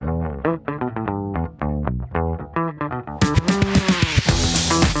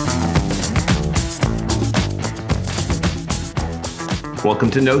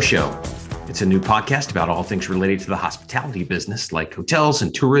Welcome to No Show. It's a new podcast about all things related to the hospitality business, like hotels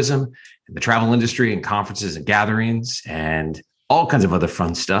and tourism, and the travel industry, and conferences and gatherings, and all kinds of other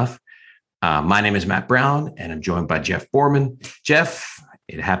fun stuff. My name is Matt Brown, and I'm joined by Jeff Borman. Jeff,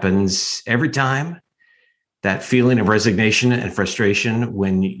 it happens every time. That feeling of resignation and frustration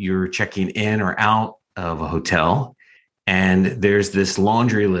when you're checking in or out of a hotel, and there's this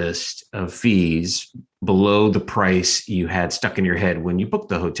laundry list of fees below the price you had stuck in your head when you booked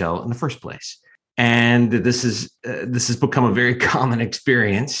the hotel in the first place. And this has become a very common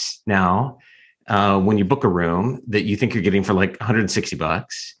experience now when you book a room that you think you're getting for like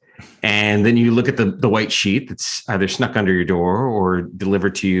 $160. And then you look at the white sheet that's either snuck under your door or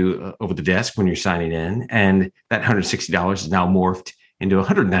delivered to you over the desk when you're signing in. And that $160 is now morphed into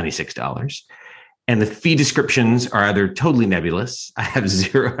 $196. And the fee descriptions are either totally nebulous, I have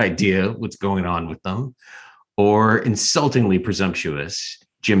zero idea what's going on with them, or insultingly presumptuous.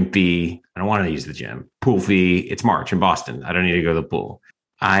 Gym fee, I don't want to use the gym. Pool fee, it's March in Boston, I don't need to go to the pool.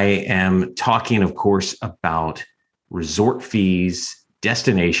 I am talking, of course, about resort fees,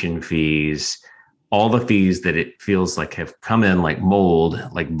 destination fees, all the fees that it feels like have come in like mold,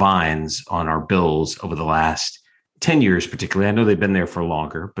 like vines on our bills over the last 10 years, particularly. I know they've been there for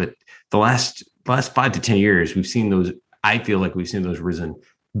longer, but the last 5 to 10 years, we've seen those. I feel like we've seen those risen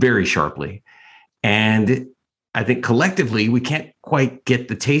very sharply. And I think collectively, we can't quite get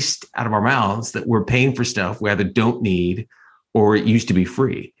the taste out of our mouths that we're paying for stuff we either don't need or it used to be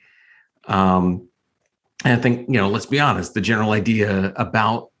free. And I think, let's be honest, the general idea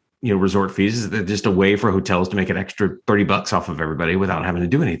about, resort fees is that they're just a way for hotels to make an extra $30 off of everybody without having to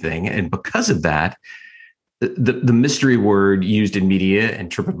do anything. And because of that, the mystery word used in media and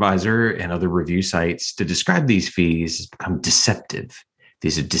TripAdvisor and other review sites to describe these fees has become deceptive.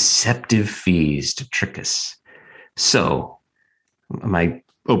 These are deceptive fees to trick us. So my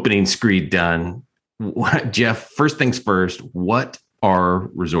opening screed done. Jeff, first things first, what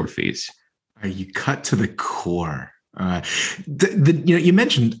are resort fees? You cut to the core. You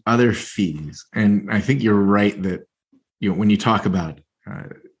mentioned other fees, and I think you're right that when you talk about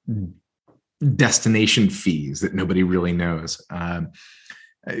destination fees that nobody really knows,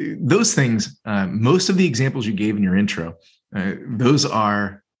 those things, most of the examples you gave in your intro, those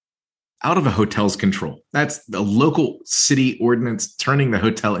are out of a hotel's control. That's the local city ordinance turning the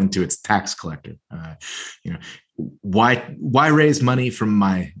hotel into its tax collector. Why raise money from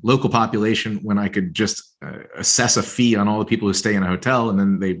my local population when I could just assess a fee on all the people who stay in a hotel, and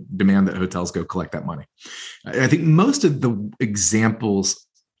then they demand that hotels go collect that money? I think most of the examples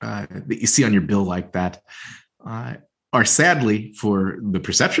that you see on your bill like that are sadly for the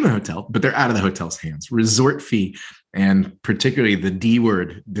perception of the hotel, but they're out of the hotel's hands. Resort fee, and particularly the D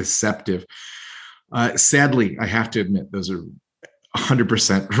word, deceptive. Sadly, I have to admit, those are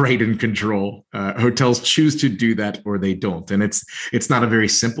 100% right in control. Hotels choose to do that or they don't. And it's not a very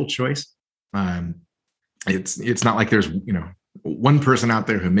simple choice. It's not like there's, one person out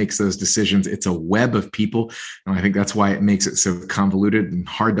there who makes those decisions. It's a web of people. And I think that's why it makes it so convoluted and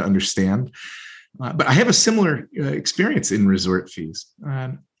hard to understand. But I have a similar experience in resort fees.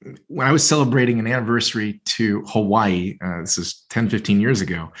 When I was celebrating an anniversary to Hawaii, this is 10, 15 years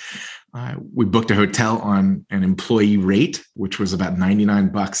ago, we booked a hotel on an employee rate, which was about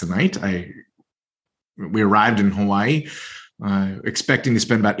 $99 a night. We arrived in Hawaii expecting to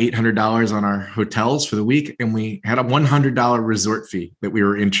spend about $800 on our hotels for the week. And we had a $100 resort fee that we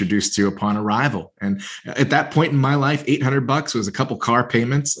were introduced to upon arrival. And at that point in my life, $800 was a couple car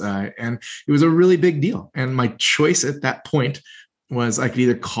payments. And it was a really big deal. And my choice at that point was I could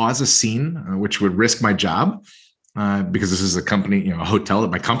either cause a scene, which would risk my job, because this is a company, a hotel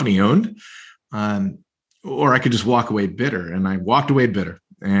that my company owned, or I could just walk away bitter. And I walked away bitter.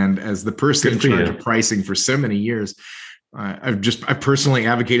 And as the person in charge of pricing for so many years, I personally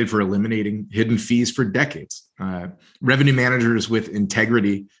advocated for eliminating hidden fees for decades. Revenue managers with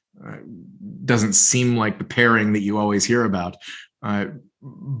integrity doesn't seem like the pairing that you always hear about.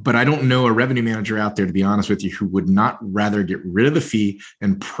 But I don't know a revenue manager out there, to be honest with you, who would not rather get rid of the fee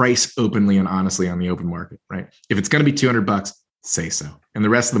and price openly and honestly on the open market, right? If it's going to be $200, say so. And the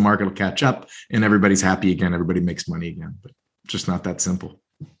rest of the market will catch up and everybody's happy again. Everybody makes money again, but it's just not that simple.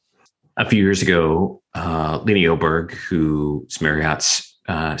 A few years ago, Leeny Oberg, who's Marriott's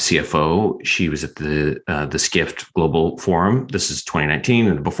CFO, she was at the Skift Global Forum. This is 2019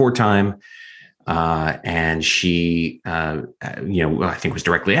 and the before time. And she, I think was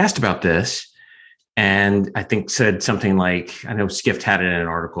directly asked about this. And I think said something like, I know Skift had it in an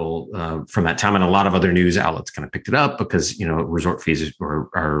article from that time, and a lot of other news outlets kind of picked it up because, resort fees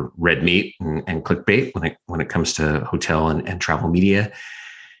are red meat and clickbait when it comes to hotel and travel media.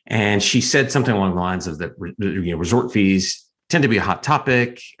 And she said something along the lines of that, resort fees tend to be a hot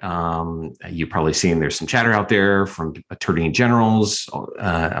topic. You've probably seen there's some chatter out there from attorney generals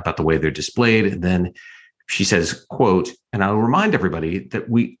about the way they're displayed. And then she says, quote, and I'll remind everybody that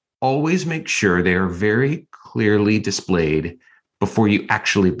we always make sure they are very clearly displayed before you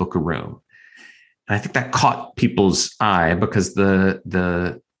actually book a room. And I think that caught people's eye because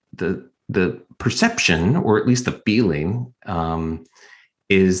the perception, or at least the feeling,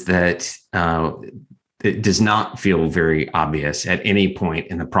 is that it does not feel very obvious at any point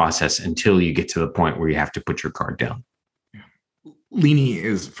in the process until you get to the point where you have to put your card down. Leanie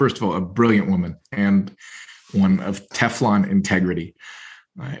is, first of all, a brilliant woman and one of Teflon integrity.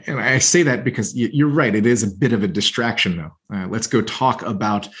 And I say that because you're right. It is a bit of a distraction, though. Let's go talk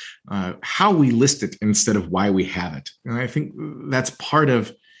about how we list it instead of why we have it. And I think that's part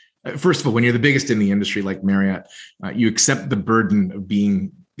of, first of all, when you're the biggest in the industry like Marriott, you accept the burden of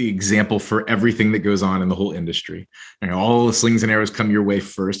being the example for everything that goes on in the whole industry. All the slings and arrows come your way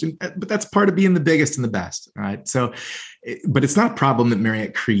first, but that's part of being the biggest and the best, right? So, but it's not a problem that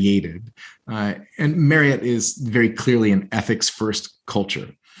Marriott created, and Marriott is very clearly an ethics-first culture.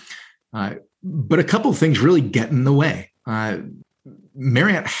 But a couple of things really get in the way.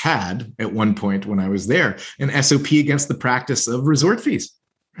 Marriott had, at one point when I was there, an SOP against the practice of resort fees.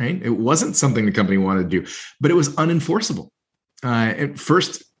 Right? It wasn't something the company wanted to do, but it was unenforceable. At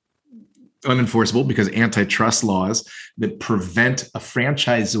first, unenforceable because antitrust laws that prevent a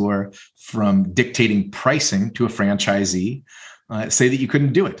franchisor from dictating pricing to a franchisee say that you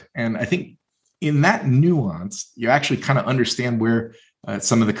couldn't do it. And I think in that nuance, you actually kind of understand where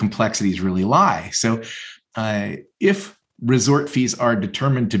some of the complexities really lie. So if resort fees are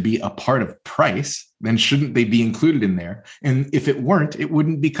determined to be a part of price, then shouldn't they be included in there? And if it weren't, it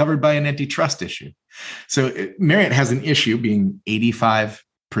wouldn't be covered by an antitrust issue. So Marriott has an issue being 85%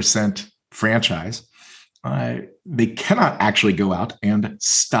 franchise. They cannot actually go out and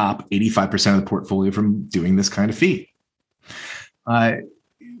stop 85% of the portfolio from doing this kind of fee. The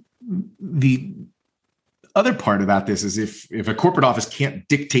other part about this is if a corporate office can't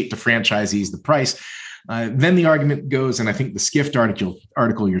dictate to franchisees the price, then the argument goes, and I think the Skift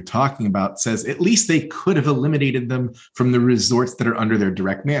article you're talking about says at least they could have eliminated them from the resorts that are under their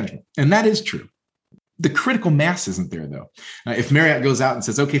direct management. And that is true. The critical mass isn't there, though. If Marriott goes out and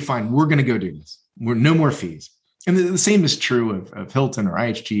says, okay, fine, we're going to go do this. We're no more fees. And the same is true of Hilton or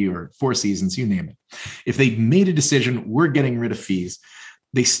IHG or Four Seasons, you name it. If they made a decision, we're getting rid of fees,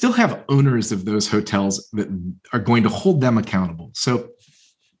 they still have owners of those hotels that are going to hold them accountable. So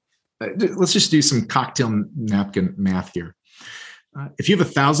let's just do some cocktail napkin math here. If you have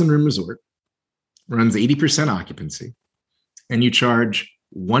a 1,000-room resort, runs 80% occupancy, and you charge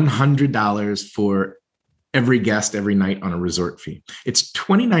 $100 for every guest every night on a resort fee, it's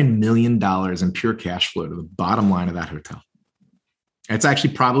 $29 million in pure cash flow to the bottom line of that hotel. It's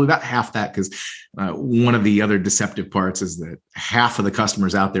actually probably about half that because one of the other deceptive parts is that half of the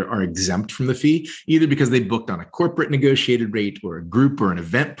customers out there are exempt from the fee, either because they booked on a corporate negotiated rate or a group or an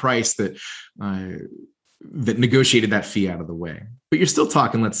event price that negotiated that fee out of the way. But you're still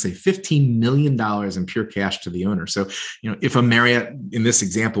talking, let's say, $15 million in pure cash to the owner. So, if a Marriott in this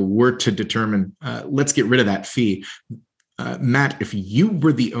example were to determine, let's get rid of that fee, Matt, if you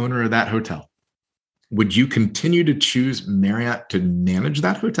were the owner of that hotel, would you continue to choose Marriott to manage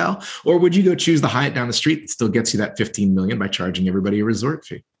that hotel? Or would you go choose the Hyatt down the street that still gets you that $15 million by charging everybody a resort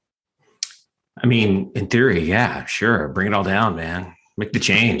fee? I mean, in theory, yeah, sure. Bring it all down, man. Make the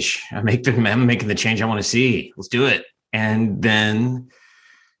change. I'm making the change I want to see. Let's do it. And then,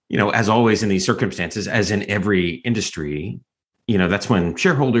 as always in these circumstances, as in every industry, that's when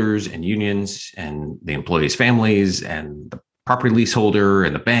shareholders and unions and the employees' families and the property leaseholder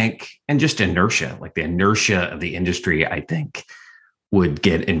and the bank and just inertia, like the inertia of the industry, I think, would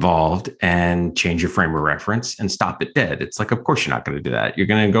get involved and change your frame of reference and stop it dead. It's like, of course, you're not going to do that. You're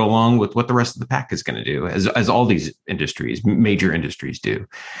going to go along with what the rest of the pack is going to do, as all these industries, major industries do.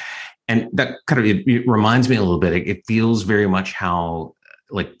 And that kind of it reminds me a little bit. It feels very much how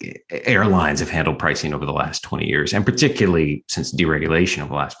like airlines have handled pricing over the last 20 years, and particularly since deregulation over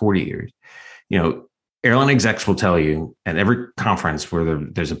the last 40 years. Airline execs will tell you at every conference where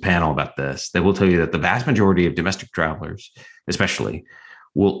there's a panel about this, they will tell you that the vast majority of domestic travelers, especially,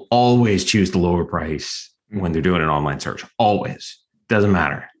 will always choose the lower price when they're doing an online search. Always. Doesn't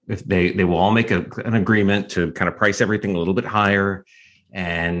matter. If they will all make an agreement to kind of price everything a little bit higher.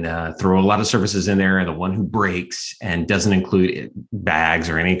 and throw a lot of services in there. And the one who breaks and doesn't include bags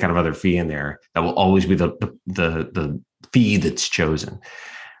or any kind of other fee in there, that will always be the fee that's chosen.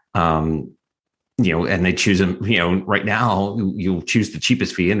 And they choose them, right now you'll choose the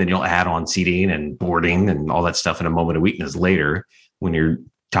cheapest fee, and then you'll add on seating and boarding and all that stuff in a moment of weakness later when you're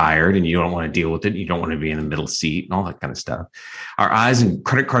tired and you don't want to deal with it. You don't want to be in the middle seat and all that kind of stuff. Our eyes and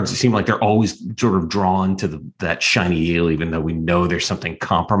credit cards seem like they're always sort of drawn to that shiny yield, even though we know there's something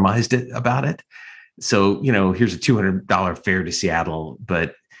compromised about it. So, here's a $200 fare to Seattle,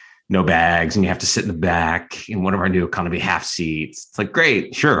 but no bags, and you have to sit in the back in one of our new economy half seats. It's like,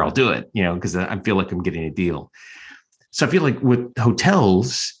 great, sure, I'll do it, because I feel like I'm getting a deal. So I feel like with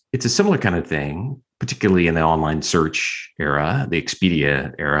hotels, it's a similar kind of thing, particularly in the online search era, the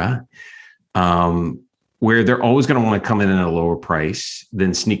Expedia era, where they're always going to want to come in at a lower price,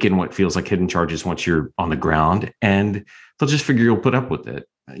 then sneak in what feels like hidden charges once you're on the ground, and they'll just figure you'll put up with it.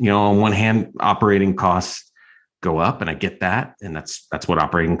 On one hand, operating costs go up, and I get that, and that's what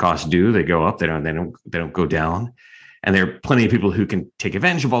operating costs do. They go up, they don't go down. And there are plenty of people who can take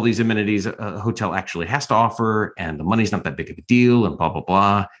advantage of all these amenities a hotel actually has to offer, and the money's not that big of a deal, and blah, blah,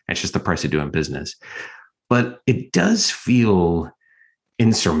 blah. It's just the price of doing business. But it does feel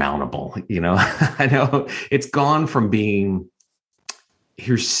insurmountable. I know it's gone from being,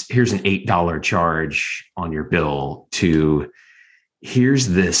 here's an $8 charge on your bill to here's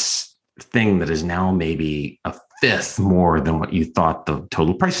this thing that is now maybe a fifth more than what you thought the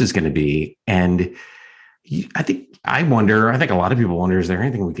total price is going to be. And I think a lot of people wonder, is there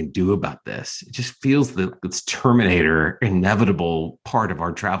anything we can do about this? It just feels that it's Terminator, inevitable part of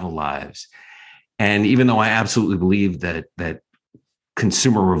our travel lives. And even though I absolutely believe that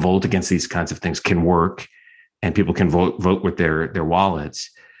consumer revolt against these kinds of things can work, and people can vote with their wallets,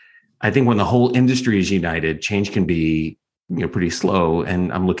 I think when the whole industry is united, change can be pretty slow.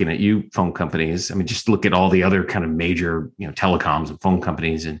 And I'm looking at you, phone companies. I mean, just look at all the other kind of major, telecoms and phone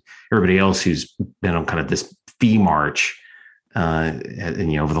companies and everybody else who's been on kind of this fee march, over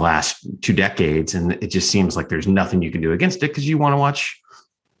the last 2 decades. And it just seems like there's nothing you can do against it, because you want to watch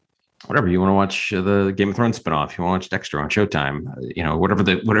whatever you want to watch, the Game of Thrones spinoff. You want to watch Dexter on Showtime,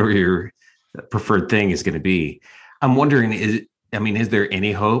 whatever your preferred thing is going to be. I'm wondering, is there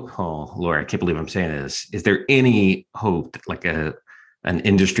any hope? Oh, Laura, I can't believe I'm saying this. Is there any hope that like an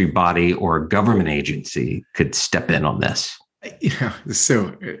industry body or a government agency could step in on this? Yeah.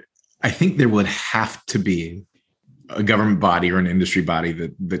 So I think there would have to be a government body or an industry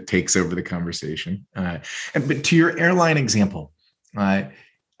body that takes over the conversation. But to your airline example,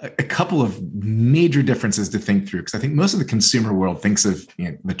 a couple of major differences to think through, because I think most of the consumer world thinks of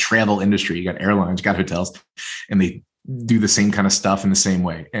the travel industry. You got airlines, you got hotels, and they do the same kind of stuff in the same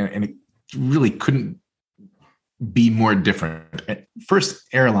way. And it really couldn't be more different. First,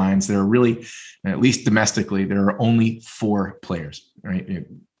 airlines, there are really, at least domestically, there are only 4 players, right?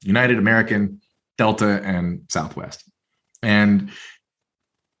 United, American, Delta, and Southwest. And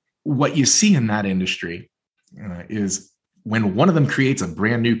what you see in that industry is when one of them creates a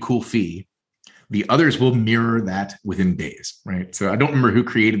brand new cool fee, the others will mirror that within days, right? So I don't remember who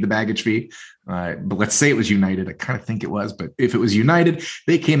created the baggage fee, but let's say it was United. I kind of think it was, but if it was United,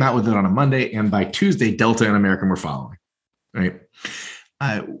 they came out with it on a Monday, and by Tuesday, Delta and American were following, right?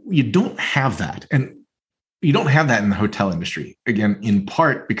 You don't have that. And you don't have that in the hotel industry, again, in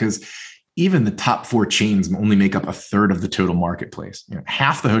part because even the top 4 chains only make up a third of the total marketplace.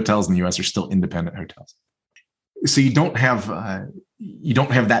 Half the hotels in the US are still independent hotels. So you don't have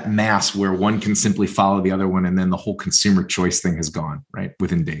that mass where one can simply follow the other one, and then the whole consumer choice thing has gone, right,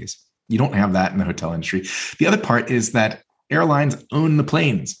 within days. You don't have that in the hotel industry. The other part is that airlines own the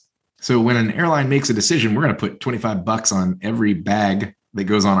planes. So when an airline makes a decision, we're going to put $25 on every bag that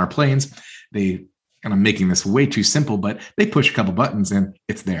goes on our planes. And I'm making this way too simple, but they push a couple buttons and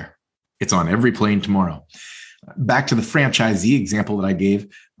it's there. It's on every plane tomorrow. Back to the franchisee example that I gave,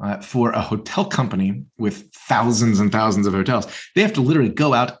 for a hotel company with thousands and thousands of hotels, they have to literally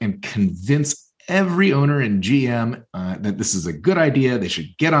go out and convince every owner and GM that this is a good idea. They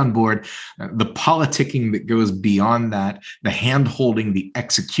should get on board. The politicking that goes beyond that, the hand-holding, the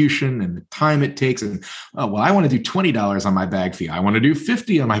execution, and the time it takes. And I want to do $20 on my bag fee. I want to do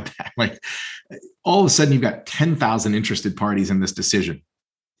 $50 on my bag. Like, all of a sudden, you've got 10,000 interested parties in this decision.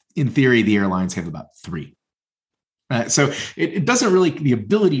 In theory, the airlines have about 3. So it doesn't really, the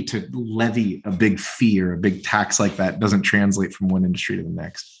ability to levy a big fee or a big tax like that doesn't translate from one industry to the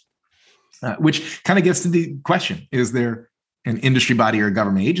next, which kind of gets to the question, is there an industry body or a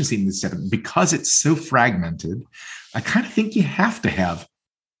government agency in this step? Because it's so fragmented, I kind of think you have to have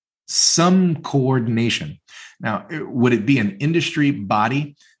some coordination. Now, would it be an industry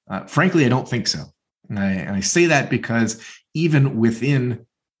body? Frankly, I don't think so. And I say that because even within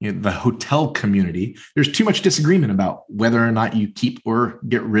the hotel community, there's too much disagreement about whether or not you keep or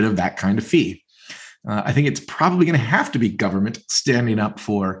get rid of that kind of fee. I think it's probably going to have to be government standing up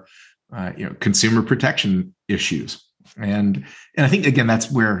for consumer protection issues. And I think, again,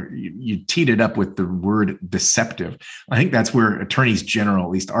 that's where you teed it up with the word deceptive. I think that's where attorneys general,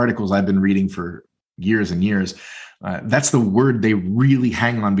 at least articles I've been reading for years and years, that's the word they really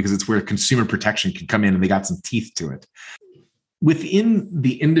hang on, because it's where consumer protection can come in and they got some teeth to it. Within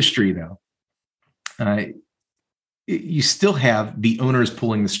the industry, though, you still have the owners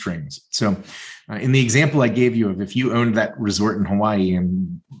pulling the strings. So in the example I gave you of if you owned that resort in Hawaii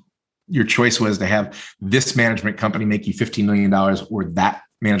and your choice was to have this management company make you $15 million or that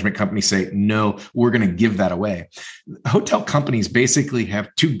management company say, no, we're going to give that away. Hotel companies basically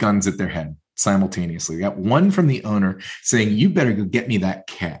have two guns at their head simultaneously. You got one from the owner saying, you better go get me that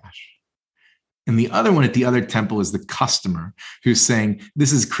cash. And the other one at the other temple is the customer who's saying,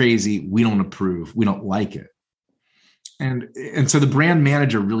 this is crazy. We don't approve. We don't like it. And so the brand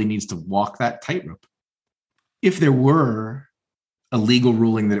manager really needs to walk that tightrope. If there were a legal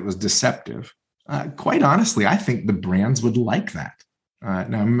ruling that it was deceptive, quite honestly, I think the brands would like that.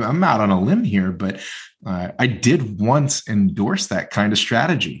 Now, I'm out on a limb here, but I did once endorse that kind of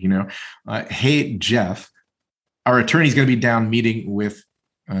strategy. Hey, Jeff, our attorney's going to be down meeting with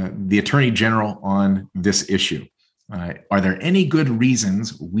the attorney general on this issue. Are there any good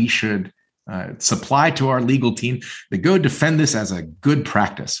reasons we should supply to our legal team that go defend this as a good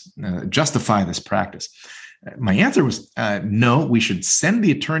practice, justify this practice? My answer was no, we should send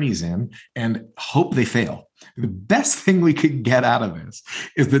the attorneys in and hope they fail. The best thing we could get out of this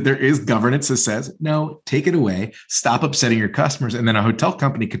is that there is governance that says, no, take it away, stop upsetting your customers. And then a hotel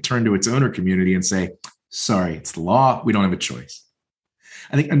company could turn to its owner community and say, sorry, it's the law. We don't have a choice.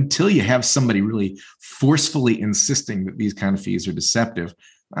 I think until you have somebody really forcefully insisting that these kind of fees are deceptive,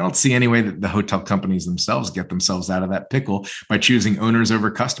 I don't see any way that the hotel companies themselves get themselves out of that pickle by choosing owners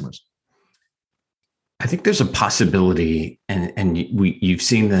over customers. I think there's a possibility, and you've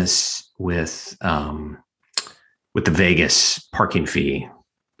seen this with the Vegas parking fee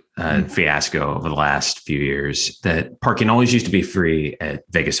fiasco over the last few years, that parking always used to be free at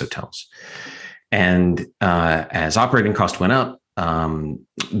Vegas hotels. And as operating costs went up,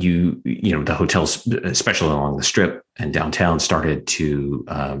 the hotels, especially along the Strip and downtown, started to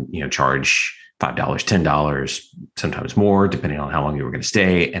charge $5, $10, sometimes more, depending on how long you were going to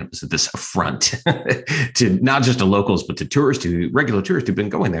stay. And it was this affront to not just to locals, but to regular tourists who've been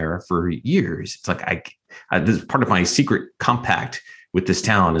going there for years. It's like this is part of my secret compact with this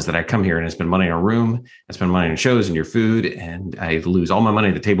town, is that I come here and I spend money on a room, I spend money on shows and your food, and I lose all my money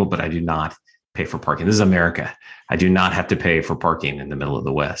at the table, but I do not pay for parking. This is America. I do not have to pay for parking in the middle of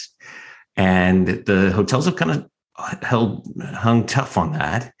the West. And the hotels have kind of hung tough on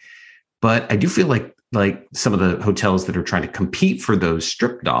that. But I do feel like some of the hotels that are trying to compete for those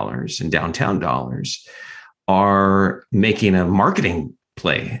Strip dollars and downtown dollars are making a marketing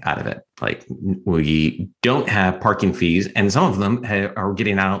play out of it. Like, we don't have parking fees, and some of them are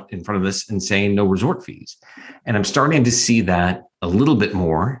getting out in front of this and saying no resort fees. And I'm starting to see that a little bit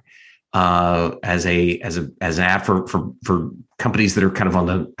more as an ad for companies that are kind of on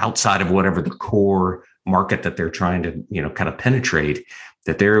the outside of whatever the core market that they're trying to kind of penetrate,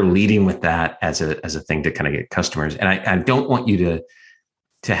 that they're leading with that as a thing to kind of get customers. And I don't want you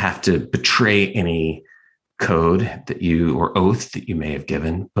to have to betray any code or oath that you may have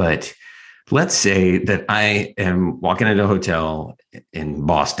given, but let's say that I am walking into a hotel in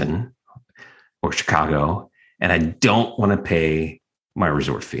Boston or Chicago and I don't want to pay my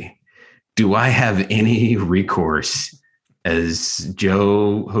resort fee. Do I have any recourse as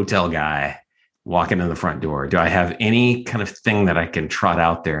Joe hotel guy walking in the front door? Do I have any kind of thing that I can trot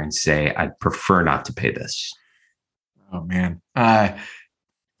out there and say, I'd prefer not to pay this? Oh man,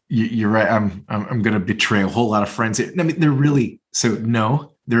 you're right. I'm going to betray a whole lot of friends. I mean,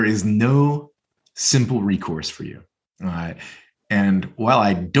 no, there is no simple recourse for you. And while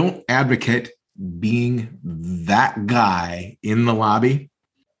I don't advocate being that guy in the lobby,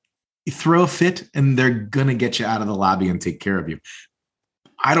 you throw a fit and they're going to get you out of the lobby and take care of you.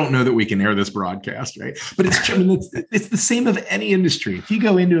 I don't know that we can air this broadcast, right? But it's the same of any industry. If you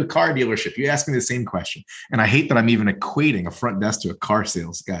go into a car dealership, you ask me the same question. And I hate that I'm even equating a front desk to a car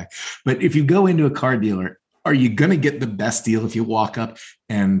sales guy. But if you go into a car dealer, are you going to get the best deal if you walk up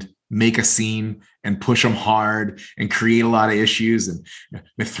and make a scene and push them hard and create a lot of issues and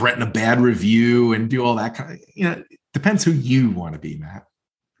threaten a bad review and do all that kind of, depends who you want to be, Matt.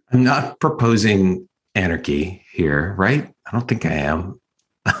 I'm not proposing anarchy here, right? I don't think I am.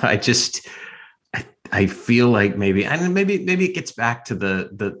 I just I feel like maybe it gets back to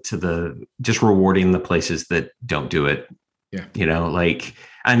the just rewarding the places that don't do it. Yeah. Like,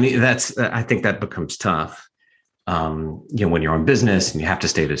 I mean, I think that becomes tough. When you're on business and you have to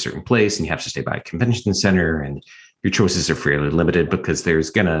stay at a certain place and you have to stay by a convention center and your choices are fairly limited because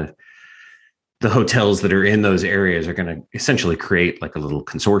the hotels that are in those areas are going to essentially create like a little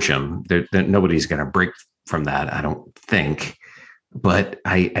consortium. Nobody's going to break from that, I don't think. But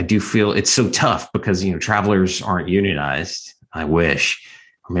I do feel it's so tough because, travelers aren't unionized. I wish,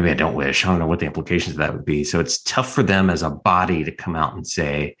 or maybe I don't wish. I don't know what the implications of that would be. So it's tough for them as a body to come out and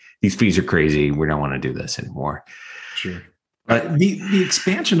say, these fees are crazy. We don't want to do this anymore. Sure. The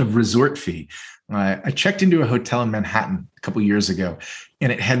expansion of resort fee. I checked into a hotel in Manhattan a couple of years ago,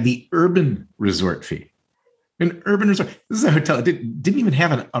 and it had the urban resort fee. An urban resort. This is a hotel. It didn't even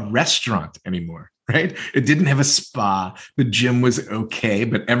have a restaurant anymore, right? It didn't have a spa. The gym was okay,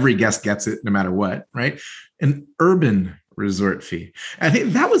 but every guest gets it no matter what, right? An urban resort fee. I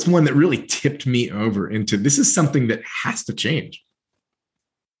think that was one that really tipped me over into this is something that has to change.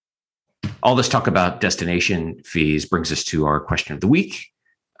 All this talk about destination fees brings us to our question of the week.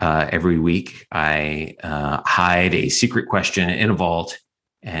 Every week, I hide a secret question in a vault,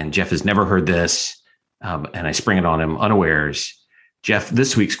 and Jeff has never heard this. And I spring it on him unawares. Jeff,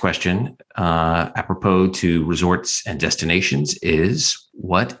 this week's question, apropos to resorts and destinations, is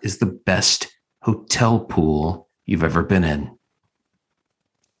what is the best hotel pool you've ever been in?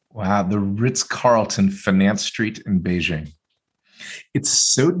 Wow, the Ritz-Carlton Finance Street in Beijing. It's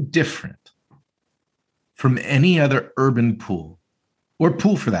so different from any other urban pool, or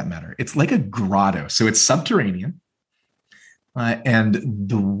pool for that matter. It's like a grotto. So it's subterranean. And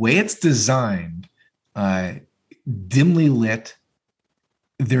the way it's designed, dimly lit,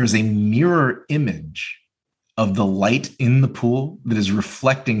 there's a mirror image of the light in the pool that is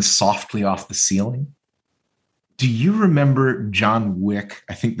reflecting softly off the ceiling. Do you remember John Wick?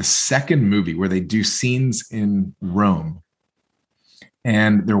 I think the second movie where they do scenes in Rome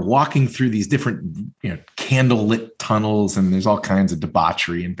and they're walking through these different, candle lit tunnels, and there's all kinds of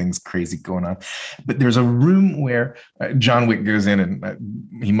debauchery and things crazy going on. But there's a room where John Wick goes in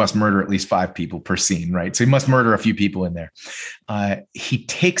and he must murder at least 5 people per scene, right? So he must murder a few people in there. He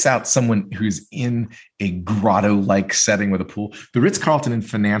takes out someone who's in a grotto-like setting with a pool. The Ritz-Carlton in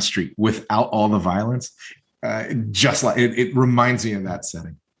Finance Street, without all the violence, just like it reminds me of that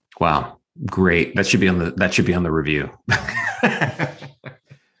setting. Wow, great! That should be on the review.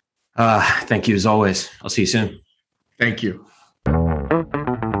 Thank you as always. I'll see you soon. Thank you.